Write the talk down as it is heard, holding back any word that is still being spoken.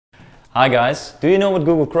Hi guys, do you know what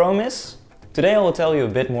Google Chrome is? Today I will tell you a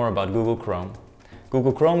bit more about Google Chrome.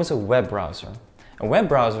 Google Chrome is a web browser. A web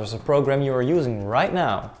browser is a program you are using right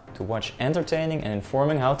now to watch entertaining and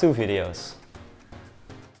informing how-to videos.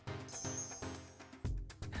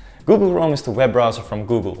 Google Chrome is the web browser from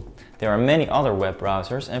Google. There are many other web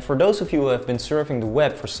browsers, and for those of you who have been surfing the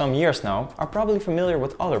web for some years now, are probably familiar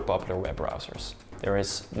with other popular web browsers. There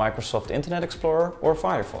is Microsoft Internet Explorer or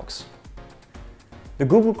Firefox. The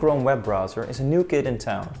Google Chrome web browser is a new kid in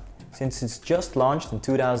town, since it's just launched in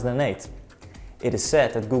 2008. It is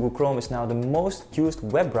said that Google Chrome is now the most used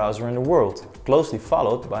web browser in the world, closely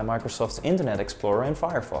followed by Microsoft's Internet Explorer and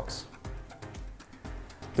Firefox.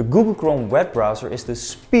 The Google Chrome web browser is the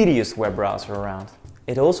speediest web browser around.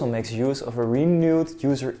 It also makes use of a renewed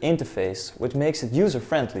user interface, which makes it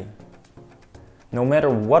user-friendly. No matter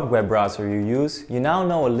what web browser you use, you now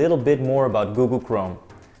know a little bit more about Google Chrome.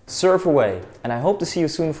 Surf away, and I hope to see you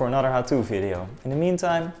soon for another how-to video. In the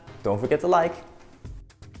meantime, don't forget to like.